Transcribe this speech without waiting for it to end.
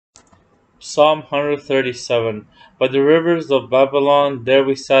Psalm 137. By the rivers of Babylon, there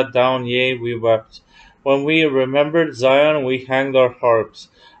we sat down, yea, we wept. When we remembered Zion, we hanged our harps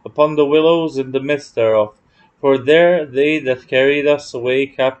upon the willows in the midst thereof. For there they that carried us away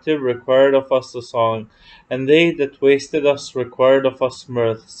captive required of us a song, and they that wasted us required of us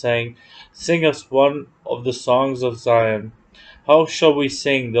mirth, saying, Sing us one of the songs of Zion. How shall we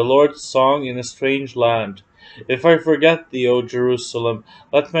sing the Lord's song in a strange land? If I forget thee, O Jerusalem,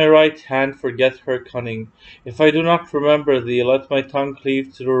 let my right hand forget her cunning. If I do not remember thee, let my tongue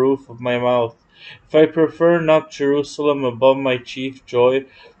cleave to the roof of my mouth. If I prefer not Jerusalem above my chief joy,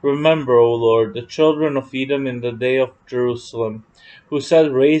 remember, O Lord, the children of Edom in the day of Jerusalem, who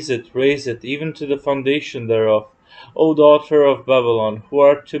said, raise it, even to the foundation thereof. O daughter of Babylon, who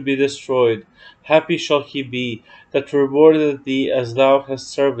art to be destroyed, happy shall he be that rewardeth thee as thou hast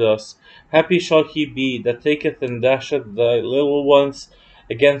served us. Happy shall he be that taketh and dasheth thy little ones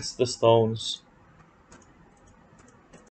against the stones.